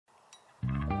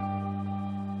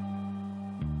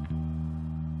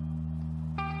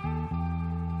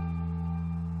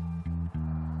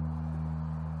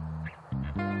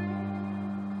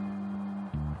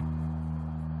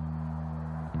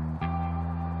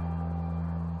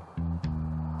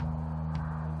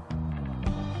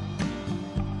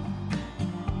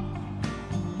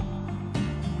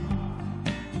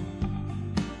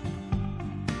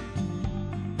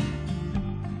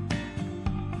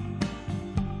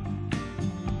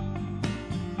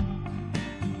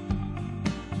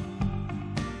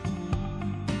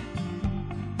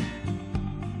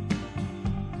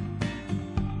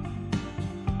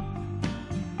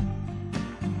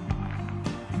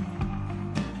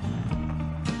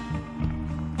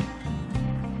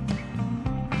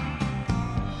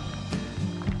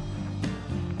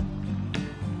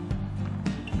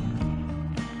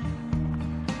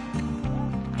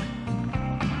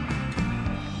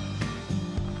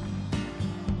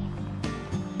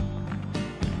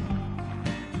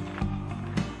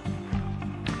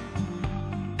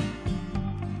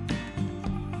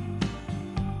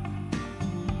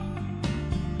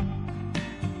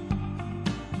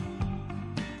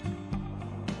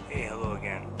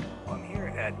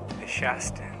at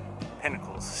Peshastin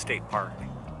Pinnacles State Park.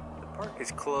 The park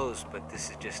is closed, but this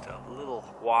is just a little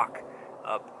walk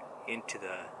up into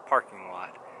the parking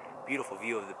lot. Beautiful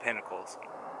view of the pinnacles.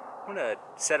 I'm going to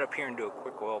set up here and do a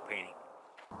quick oil painting.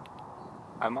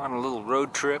 I'm on a little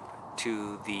road trip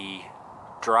to the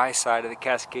dry side of the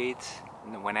Cascades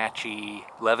in the Wenatchee,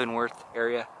 Leavenworth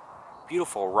area.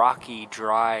 Beautiful, rocky,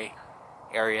 dry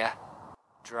area.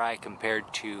 Dry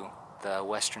compared to the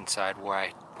western side where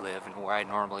I live and where I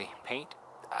normally paint.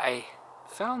 I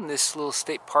found this little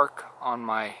state park on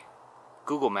my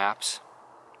Google Maps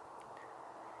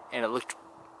and it looked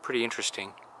pretty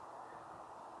interesting.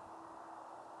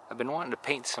 I've been wanting to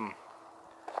paint some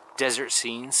desert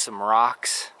scenes, some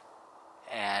rocks,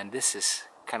 and this is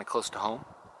kind of close to home,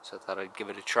 so I thought I'd give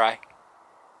it a try.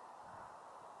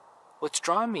 What's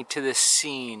drawn me to this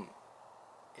scene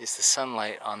is the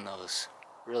sunlight on those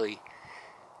really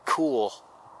cool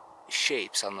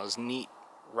shapes, on those neat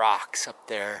rocks up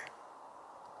there.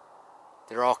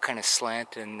 They're all kind of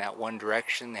slanted in that one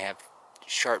direction. They have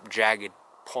sharp, jagged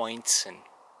points and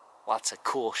lots of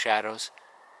cool shadows.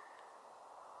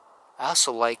 I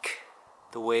also like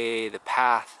the way the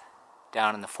path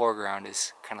down in the foreground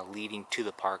is kind of leading to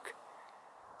the park.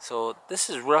 So this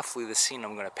is roughly the scene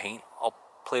I'm going to paint. I'll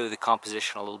play with the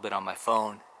composition a little bit on my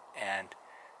phone and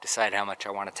decide how much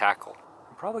I want to tackle.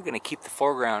 I'm probably going to keep the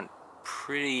foreground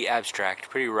pretty abstract,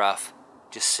 pretty rough.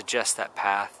 Just suggest that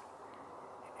path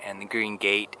and the green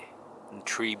gate and the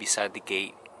tree beside the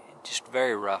gate. Just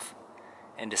very rough,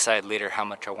 and decide later how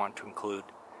much I want to include.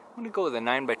 I'm going to go with a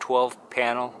 9x12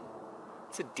 panel.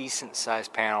 It's a decent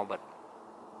sized panel, but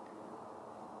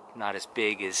not as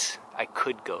big as I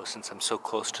could go since I'm so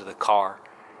close to the car.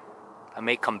 I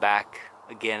may come back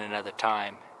again another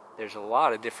time. There's a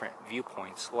lot of different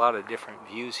viewpoints, a lot of different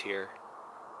views here,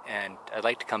 and I'd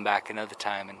like to come back another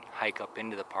time and hike up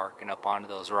into the park and up onto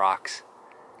those rocks.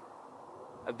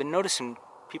 I've been noticing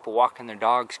people walking their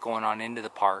dogs going on into the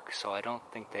park, so I don't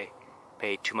think they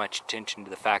pay too much attention to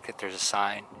the fact that there's a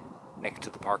sign next to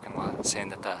the parking lot saying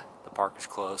that the park is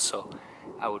closed, so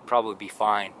I would probably be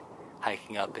fine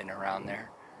hiking up and around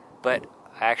there. But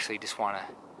I actually just want to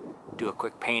do a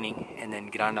quick painting and then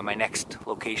get on to my next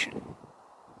location,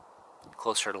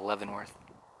 closer to Leavenworth.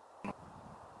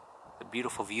 A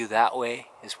beautiful view that way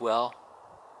as well.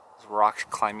 There's rocks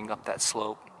climbing up that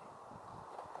slope.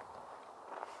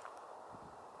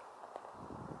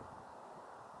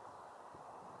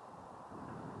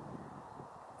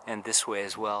 And this way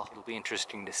as well. It'll be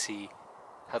interesting to see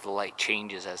how the light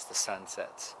changes as the sun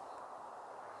sets.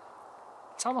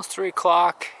 It's almost 3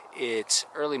 o'clock. It's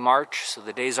early March, so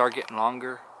the days are getting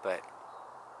longer, but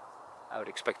I would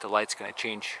expect the light's going to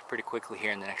change pretty quickly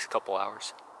here in the next couple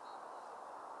hours.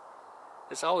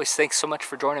 As always, thanks so much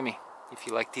for joining me. If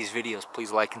you like these videos,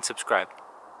 please like and subscribe.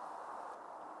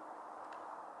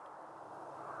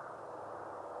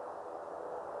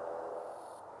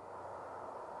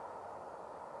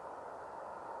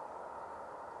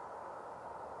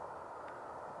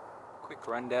 Quick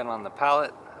rundown on the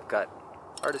palette. I've got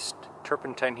Artist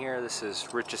Turpentine here. This is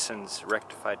Richeson's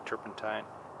Rectified Turpentine.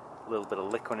 A little bit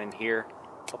of liquid in here.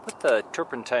 I'll put the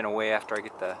turpentine away after I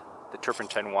get the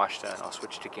turpentine wash done. I'll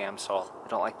switch to Gamsol. I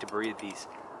don't like to breathe these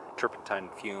turpentine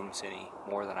fumes any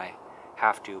more than I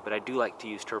have to, but I do like to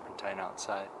use turpentine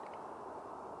outside.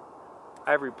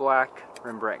 Ivory black,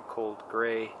 Rembrandt cold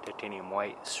gray, titanium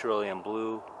white, cerulean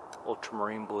blue,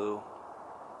 ultramarine blue,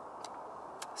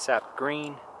 sap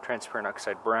green, transparent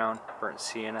oxide brown, burnt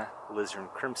sienna, alizarin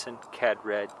crimson, cad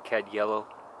red, cad yellow.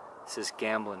 This is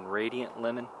Gamblin radiant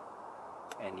lemon,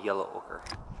 and yellow ochre.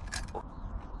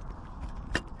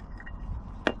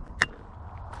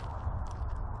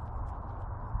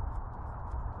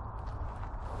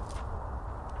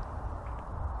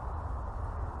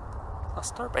 I'll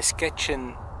start by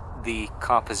sketching the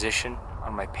composition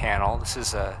on my panel. This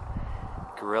is a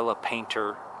Gorilla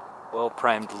Painter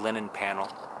oil-primed linen panel.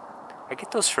 I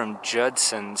get those from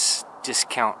Judson's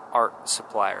discount art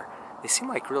supplier. They seem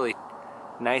like really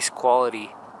nice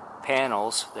quality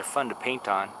panels. They're fun to paint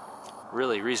on.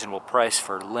 Really reasonable price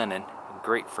for linen and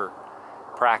great for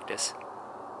practice.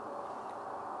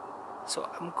 So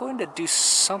I'm going to do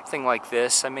something like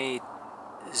this. I may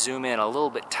zoom in a little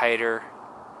bit tighter,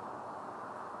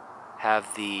 have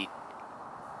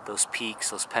those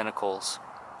peaks, those pinnacles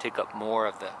take up more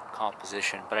of the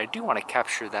composition, but I do want to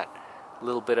capture that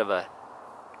little bit of a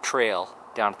trail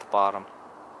down at the bottom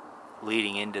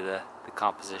leading into the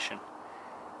composition.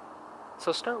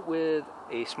 So start with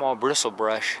a small bristle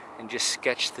brush and just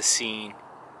sketch the scene.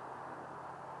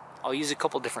 I'll use a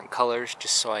couple different colors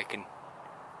just so I can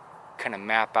kind of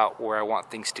map out where I want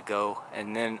things to go,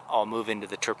 and then I'll move into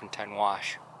the turpentine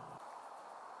wash.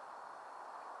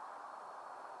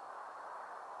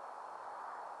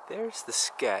 There's the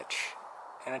sketch,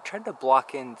 and I tried to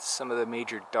block in some of the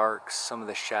major darks, some of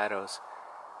the shadows.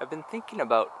 I've been thinking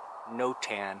about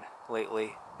NOTAN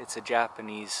lately. It's a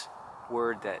Japanese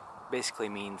word that basically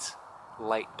means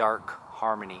light-dark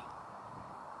harmony.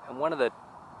 And one of the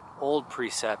old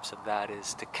precepts of that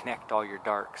is to connect all your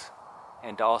darks,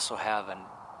 and to also have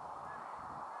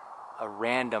a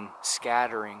random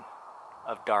scattering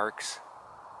of darks.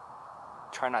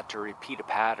 Try not to repeat a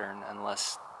pattern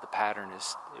unless the pattern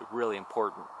is really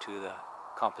important to the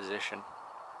composition.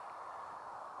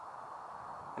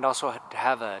 And also to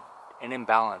have an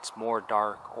imbalance, more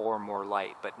dark or more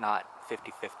light, but not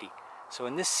 50-50. So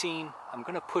in this scene, I'm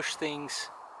going to push things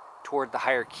toward the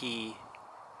higher key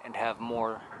and have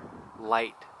more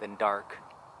light than dark.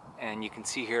 And you can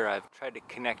see here I've tried to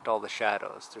connect all the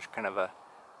shadows. There's kind of a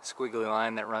squiggly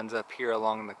line that runs up here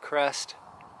along the crest,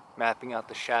 mapping out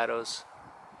the shadows.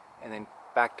 And then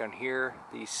back down here,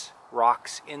 these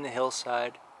rocks in the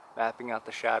hillside, mapping out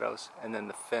the shadows, and then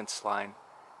the fence line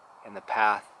and the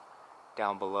path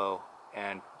down below.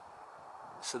 And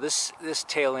so this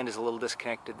tail end is a little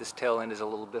disconnected, this tail end is a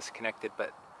little disconnected,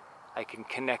 but I can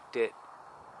connect it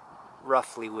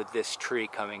roughly with this tree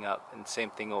coming up. And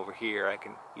same thing over here, I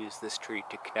can use this tree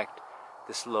to connect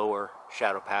this lower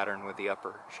shadow pattern with the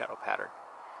upper shadow pattern.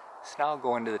 So now I'll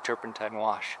go into the turpentine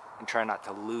wash and try not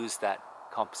to lose that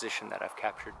composition that I've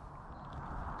captured.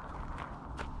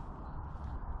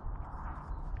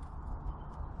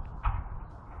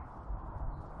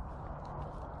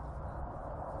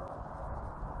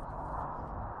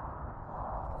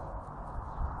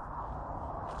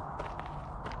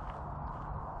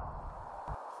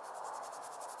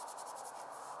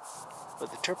 With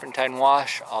the turpentine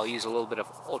wash, I'll use a little bit of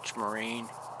ultramarine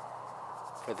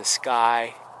for the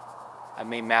sky. I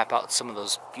may map out some of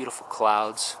those beautiful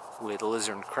clouds with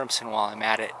alizarin crimson while I'm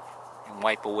at it and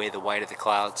wipe away the white of the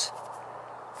clouds.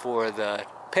 For the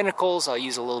pinnacles, I'll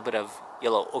use a little bit of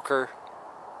yellow ochre.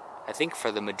 I think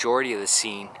for the majority of the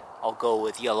scene, I'll go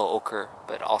with yellow ochre,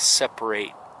 but I'll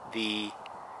separate the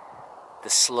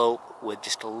slope with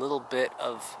just a little bit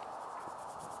of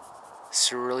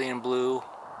cerulean blue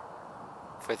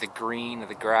for the green of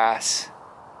the grass,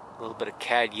 a little bit of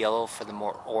cad yellow for the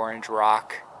more orange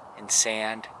rock and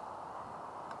sand,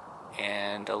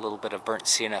 and a little bit of burnt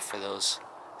sienna for those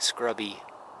scrubby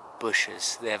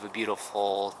bushes. They have a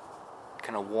beautiful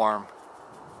kind of warm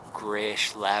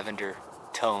grayish lavender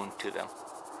tone to them.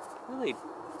 Really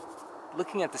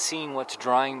looking at the scene, what's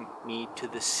drawing me to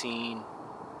the scene,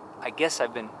 I guess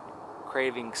I've been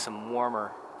craving some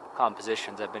warmer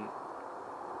compositions. I've been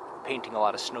painting a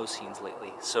lot of snow scenes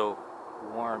lately, so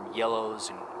warm yellows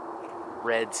and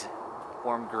reds,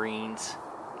 warm greens.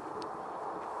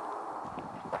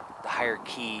 The higher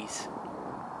keys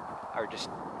are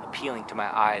just appealing to my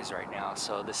eyes right now,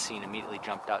 so this scene immediately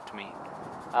jumped out to me.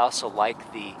 I also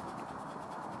like the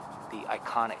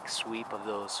iconic sweep of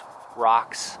those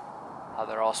rocks, how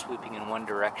they're all sweeping in one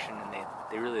direction, and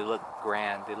they really look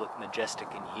grand, they look majestic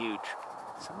and huge.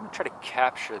 So I'm going to try to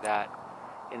capture that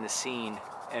in the scene.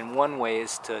 And one way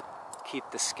is to keep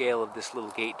the scale of this little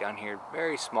gate down here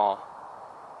very small.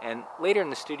 And later in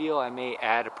the studio I may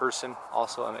add a person,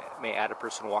 also I may add a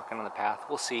person walking on the path.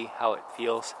 We'll see how it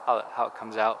feels, how it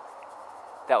comes out.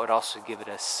 That would also give it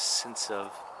a sense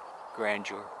of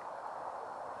grandeur.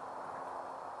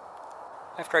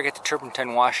 After I get the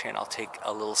turpentine wash in, I'll take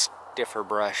a little stiffer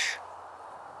brush,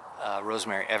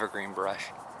 rosemary evergreen brush,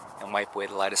 and wipe away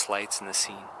the lightest lights in the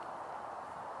scene.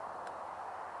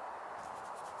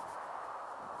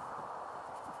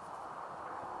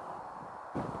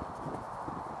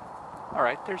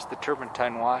 Alright, there's the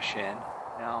turpentine wash in.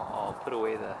 Now I'll put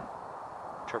away the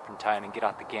turpentine and get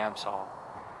out the Gamsol.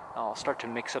 Now I'll start to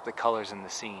mix up the colors in the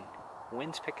scene.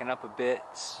 Wind's picking up a bit,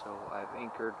 so I've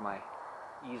anchored my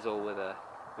easel with the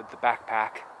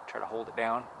backpack, try to hold it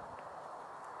down.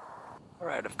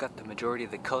 Alright, I've got the majority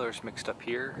of the colors mixed up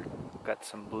here. I've got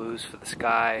some blues for the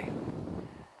sky,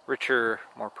 richer,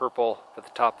 more purple for the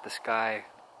top of the sky,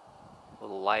 a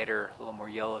little lighter, a little more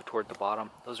yellow toward the bottom.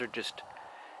 Those are just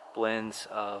blends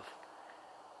of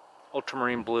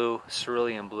ultramarine blue,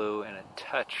 cerulean blue, and a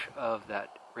touch of that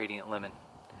radiant lemon.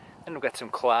 Then we've got some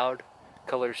cloud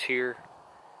colors here.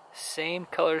 Same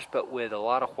colors but with a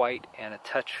lot of white and a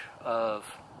touch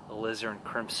of alizarin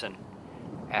crimson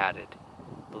added.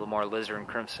 A little more alizarin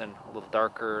crimson, a little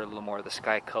darker, a little more of the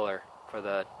sky color for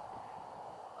the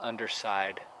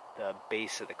underside, the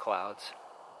base of the clouds.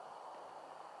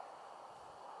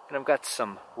 And I've got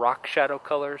some rock shadow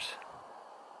colors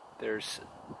There's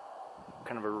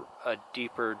kind of a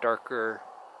deeper, darker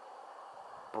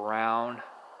brown,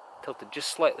 tilted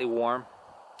just slightly warm,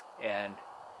 and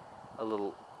a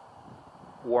little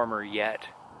warmer yet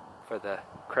for the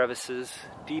crevices.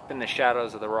 Deep in the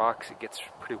shadows of the rocks, it gets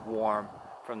pretty warm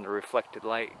from the reflected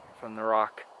light from the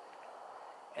rock.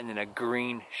 And then a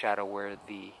green shadow where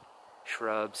the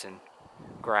shrubs and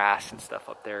grass and stuff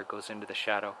up there goes into the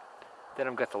shadow. Then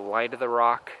I've got the light of the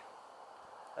rock,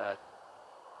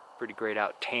 pretty grayed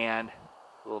out tan,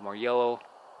 a little more yellow,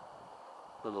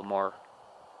 a little more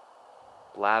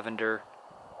lavender,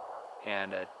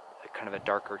 and a kind of a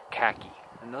darker khaki.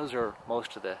 And those are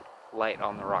most of the light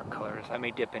on the rock colors. I may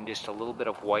dip in just a little bit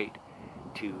of white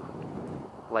to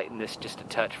lighten this just a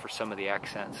touch for some of the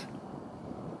accents.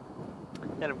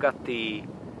 Then I've got the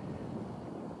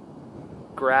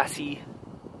grassy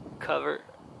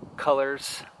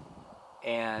colors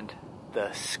and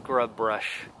the scrub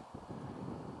brush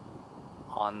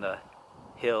on the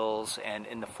hills and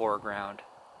in the foreground,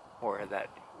 where it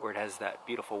has that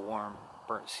beautiful warm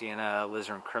burnt sienna,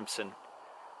 alizarin crimson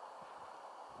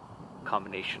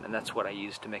combination, and that's what I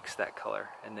use to mix that color.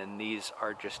 And then these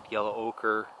are just yellow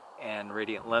ochre and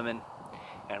radiant lemon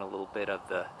and a little bit of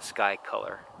the sky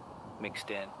color mixed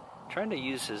in. I'm trying to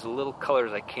use as little color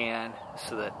as I can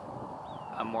so that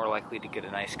I'm more likely to get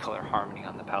a nice color harmony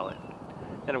on the palette.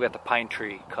 Then I've got the pine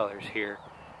tree colors here.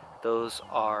 Those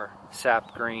are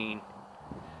sap green,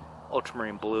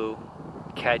 ultramarine blue,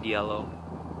 cad yellow,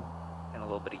 and a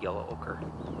little bit of yellow ochre.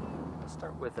 Let's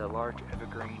start with a large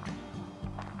evergreen.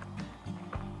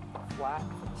 Flat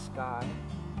for the sky.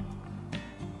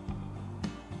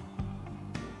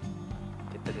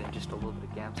 Dip it in just a little bit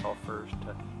of Gamsol first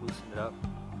to loosen it up.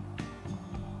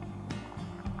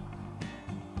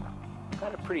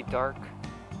 Got a pretty dark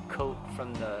coat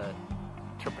from the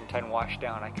turpentine wash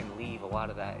down. I can leave a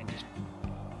lot of that and just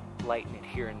lighten it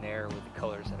here and there with the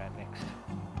colors that I mixed.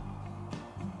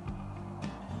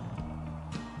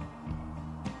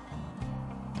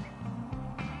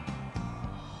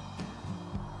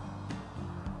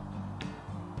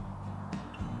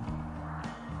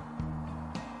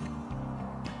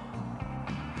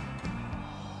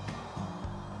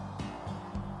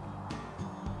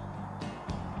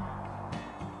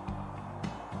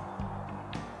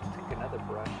 Another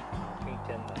brush, paint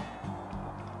in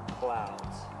the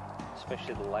clouds,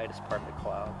 especially the lightest part of the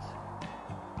clouds.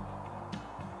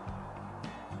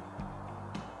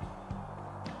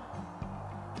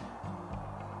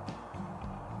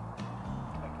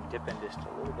 I can dip in just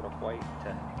a little bit of white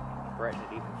to brighten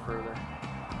it even further.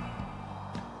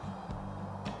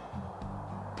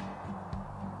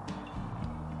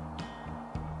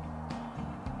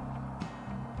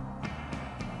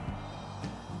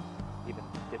 Even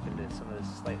dip into some of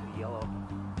this slightly yellow,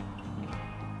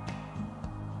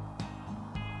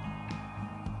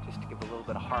 just to give a little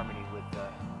bit of harmony with the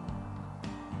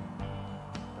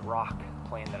rock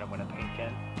plane that I'm going to paint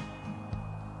in.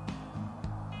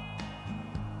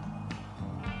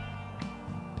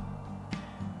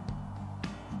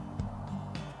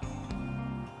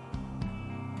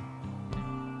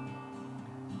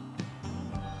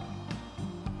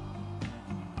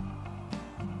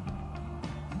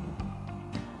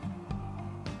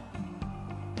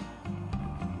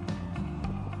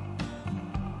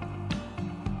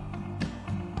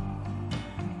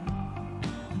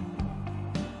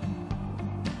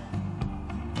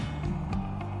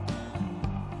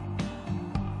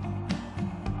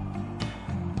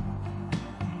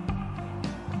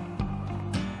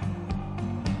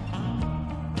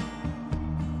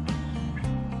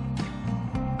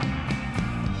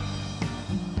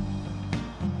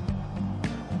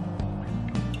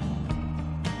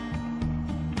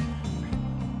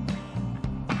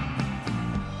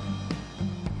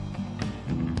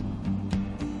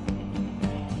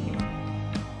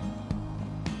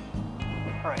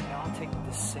 Alright, now I'll take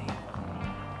this same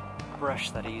brush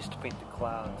that I used to paint the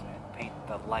clouds and paint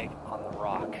the light on the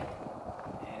rock.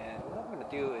 And what I'm going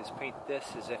to do is paint this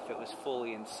as if it was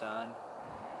fully in sun,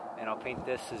 and I'll paint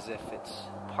this as if it's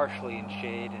partially in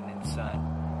shade and in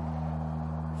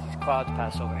sun. As these clouds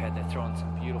pass overhead, they're throwing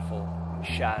some beautiful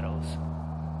shadows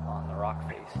on the rock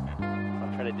face. So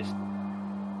I'll try to just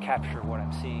capture what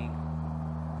I'm seeing.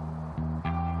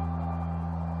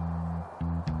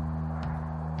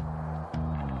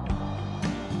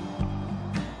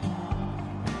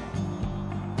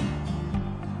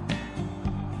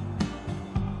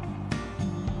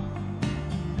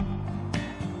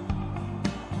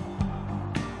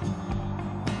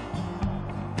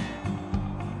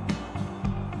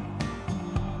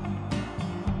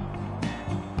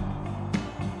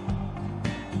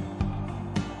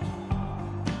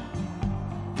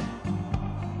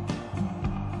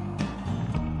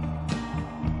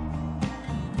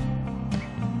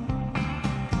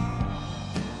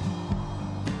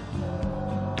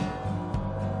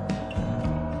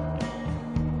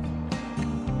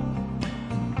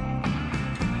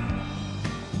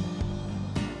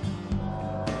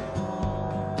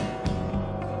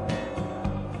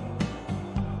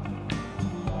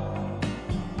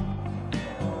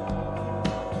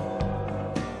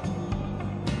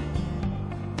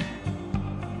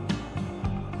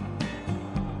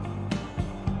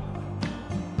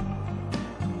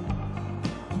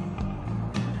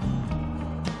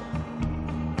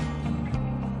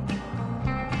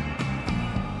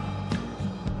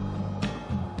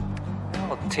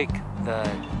 take the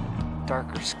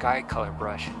darker sky color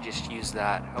brush and just use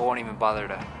that. I won't even bother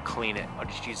to clean it. I'll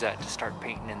just use that to start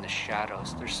painting in the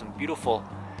shadows. There's some beautiful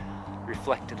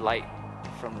reflected light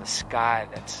from the sky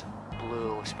that's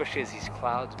blue, especially as these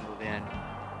clouds move in.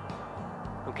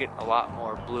 We'll get a lot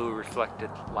more blue reflected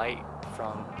light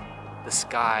from the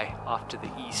sky off to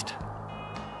the east.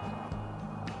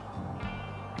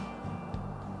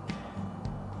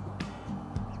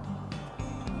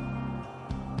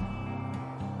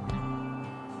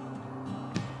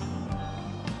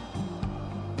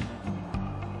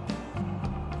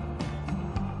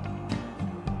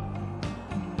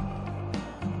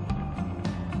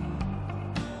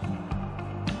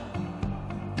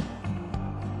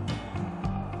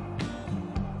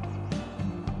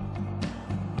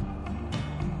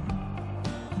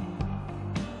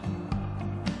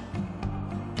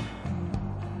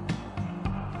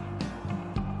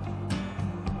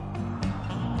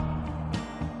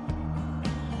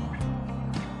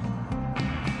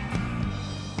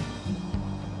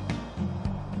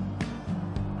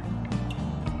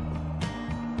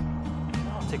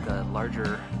 Take a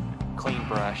larger clean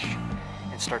brush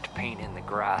and start to paint in the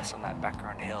grass on that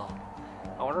background hill.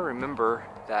 I want to remember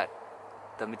that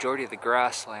the majority of the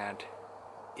grassland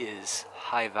is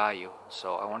high value,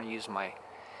 so I want to use my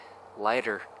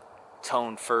lighter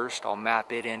tone first. I'll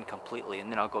map it in completely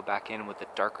and then I'll go back in with the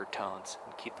darker tones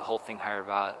and keep the whole thing higher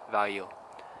value.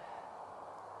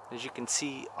 As you can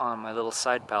see on my little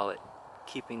side palette,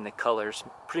 keeping the colors,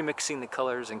 pre-mixing the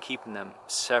colors and keeping them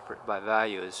separate by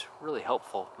value is really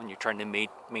helpful when you're trying to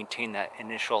maintain that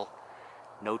initial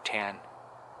NOTAN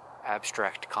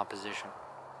abstract composition.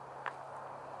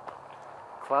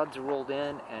 Clouds are rolled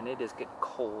in and it is getting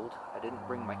cold. I didn't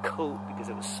bring my coat because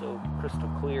it was so crystal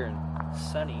clear and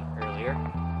sunny earlier.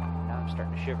 Now I'm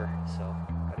starting to shiver, so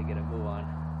gotta get a move on.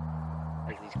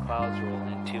 As these clouds roll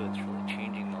in too, it's really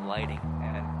changing the lighting.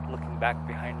 And looking back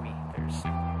behind me, there's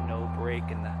no break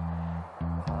in the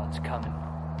clouds coming.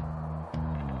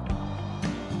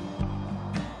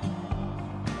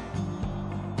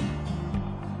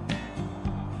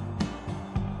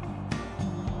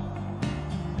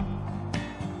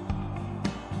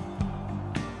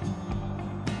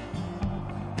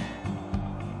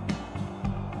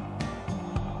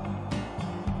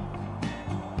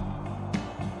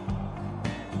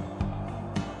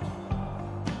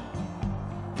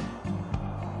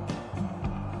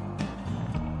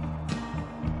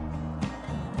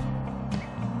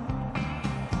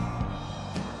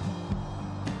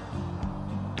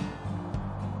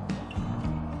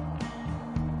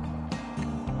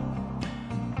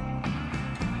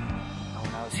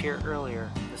 Here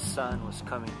earlier, the sun was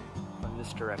coming from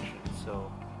this direction,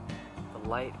 so the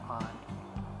light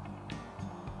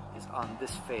is on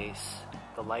this face.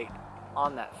 The light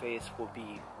on that face will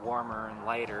be warmer and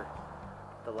lighter.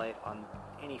 The light on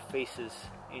any faces,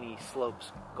 any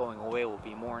slopes going away will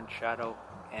be more in shadow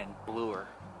and bluer,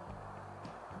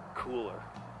 cooler.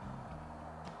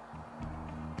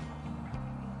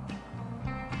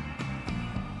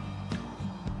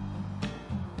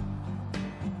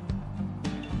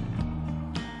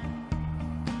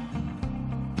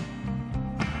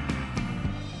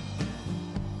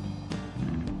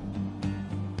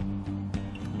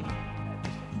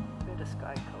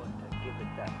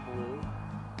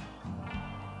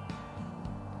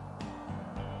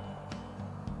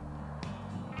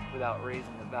 Without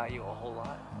raising the value a whole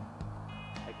lot.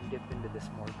 I can dip into this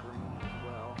more green as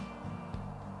well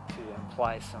to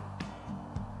imply some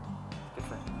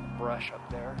different brush up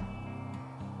there.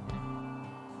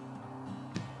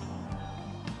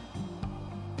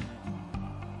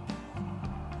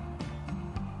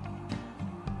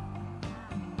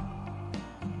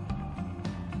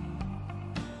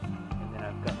 And then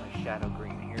I've got my shadow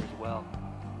green here as well,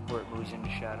 where it moves into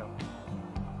shadow.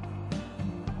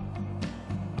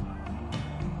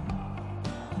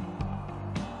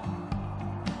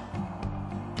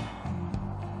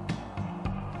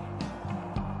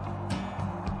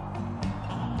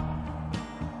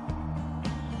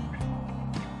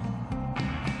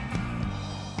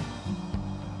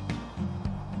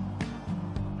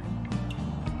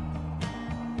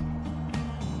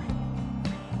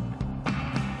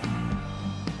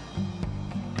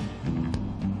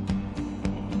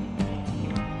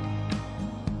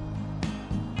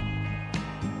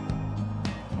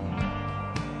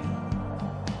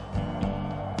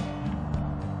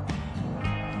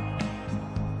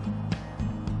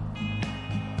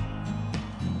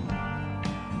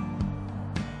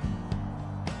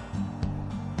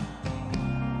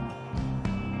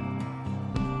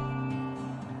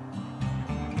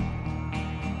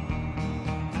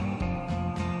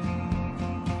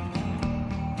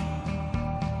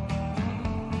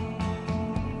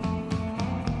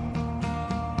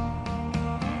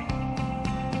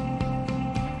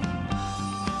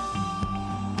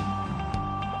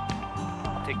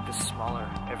 take this smaller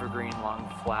evergreen long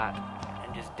flat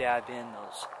and just dab in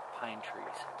those pine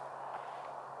trees.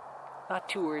 Not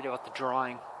too worried about the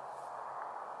drawing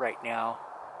right now,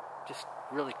 just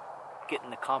really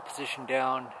getting the composition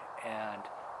down and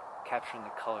capturing the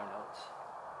color notes.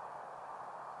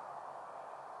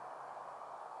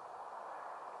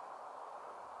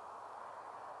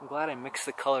 I'm glad I mixed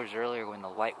the colors earlier when the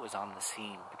light was on the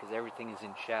scene, because everything is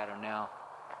in shadow now.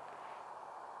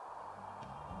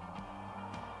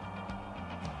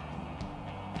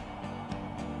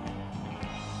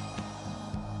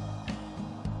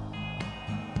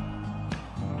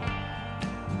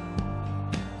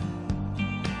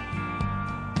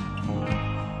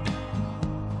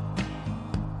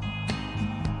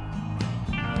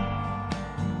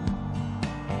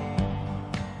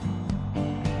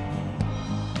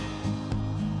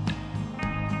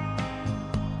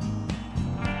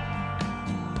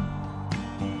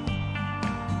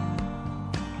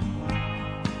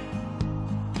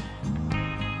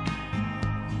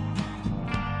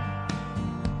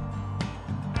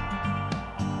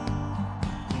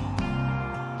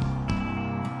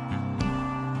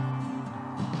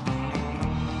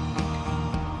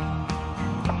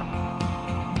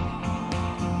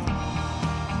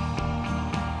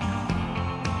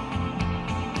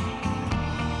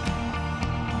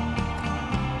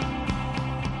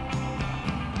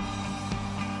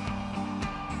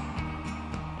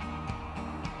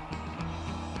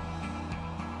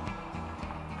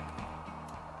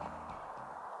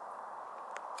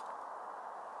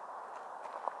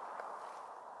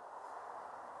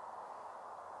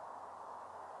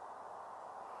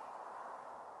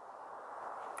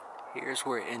 Here's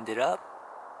where it ended up.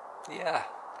 Yeah.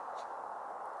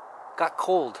 Got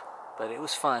cold, but it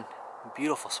was fun.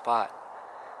 Beautiful spot.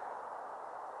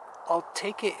 I'll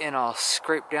take it and I'll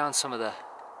scrape down some of the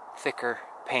thicker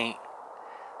paint.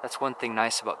 That's one thing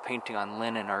nice about painting on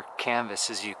linen or canvas,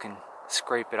 is you can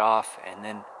scrape it off and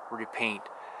then repaint.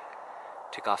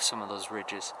 Take off some of those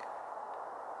ridges.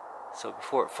 So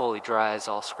before it fully dries,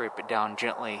 I'll scrape it down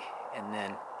gently and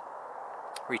then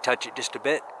retouch it just a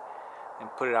bit and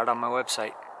put it out on my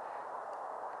website.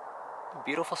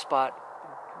 Beautiful spot,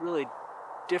 really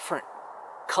different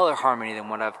color harmony than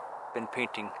what I've been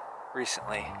painting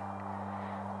recently.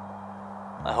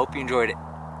 I hope you enjoyed it.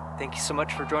 Thank you so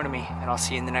much for joining me, and I'll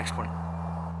see you in the next one.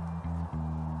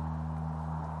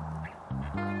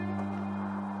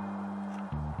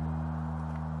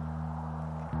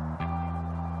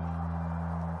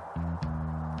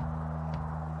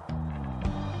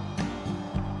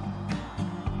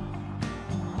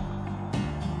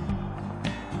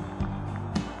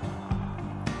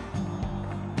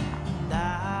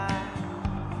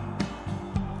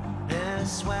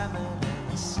 Swimming in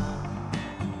the sun,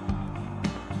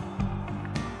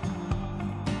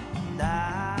 and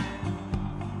I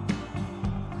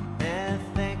am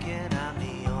thinking I'm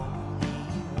the only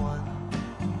one.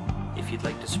 If you'd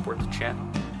like to support the channel,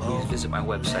 please visit my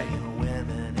website.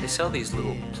 They sell these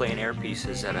little plein air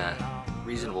pieces at a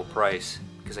reasonable price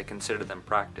because I consider them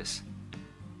practice.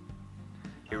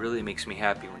 It really makes me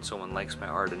happy when someone likes my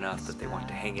art enough that they want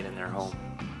to hang it in their home.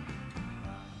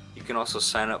 You can also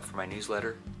sign up for my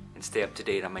newsletter and stay up to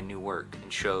date on my new work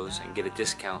and shows and get a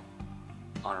discount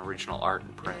on original art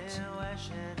and prints.